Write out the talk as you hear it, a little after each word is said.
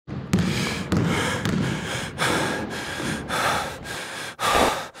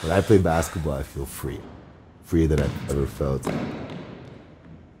When I play basketball, I feel free. Freer than I've ever felt.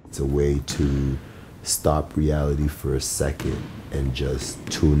 It's a way to stop reality for a second and just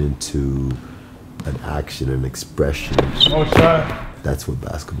tune into an action, an expression. Oh, shot. That's what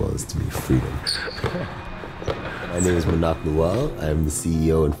basketball is to me, freedom. My name is Manock. I am the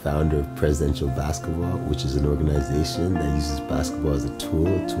CEO and founder of Presidential Basketball, which is an organization that uses basketball as a tool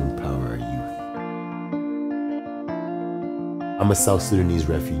to empower our youth. I'm a South Sudanese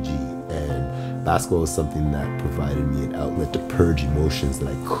refugee, and basketball was something that provided me an outlet to purge emotions that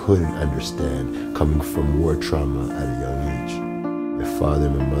I couldn't understand coming from war trauma at a young age. My father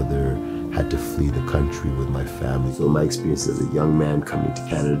and my mother had to flee the country with my family. So my experience as a young man coming to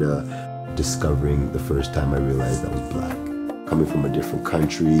Canada, discovering the first time I realized I was black. Coming from a different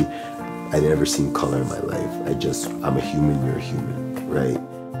country, I'd never seen color in my life. I'm a human, you're a human, right?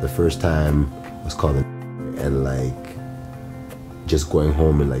 The first time was called and like, just going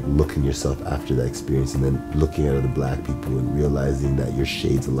home and like looking yourself after that experience and then looking at other black people and realizing that your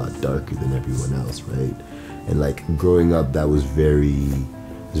shade's a lot darker than everyone else, right? And like growing up, that was very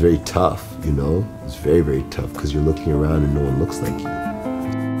tough, you know? It was very, very tough because you're looking around and no one looks like you.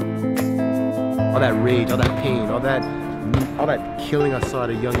 All that rage, all that pain, all that killing I saw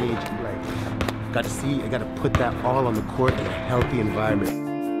at a young age, like, I got to put that all on the court in a healthy environment.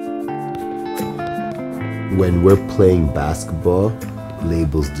 When we're playing basketball,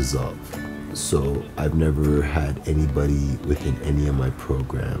 labels dissolve. So I've never had anybody within any of my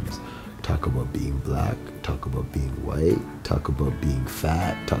programs talk about being black, talk about being white, talk about being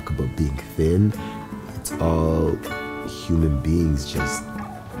fat, talk about being thin. It's all human beings just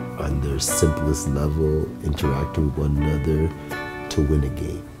on their simplest level interacting with one another to win a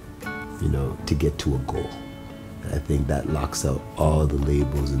game, you know, to get to a goal. And I think that locks out all the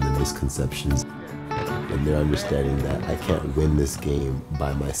labels and the misconceptions. And they're understanding that I can't win this game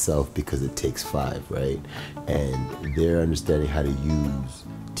by myself because it takes 5, right? And they're understanding how to use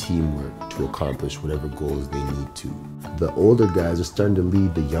teamwork to accomplish whatever goals they need to. The older guys are starting to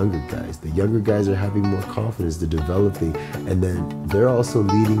lead the younger guys. The younger guys are having more confidence, they're developing, and then they're also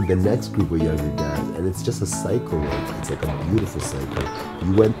leading the next group of younger guys. And it's just a cycle, it's like a beautiful cycle.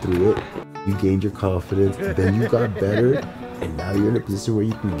 You went through it, you gained your confidence, then you got better, and now you're in a position where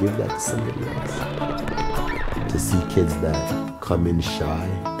you can give that to somebody else. To see kids that come in shy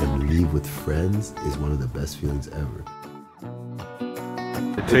and leave with friends is one of the best feelings ever.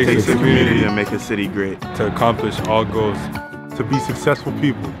 It takes a community to make a city great. To accomplish all goals. To be successful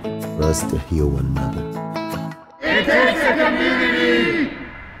people. For us to heal one another.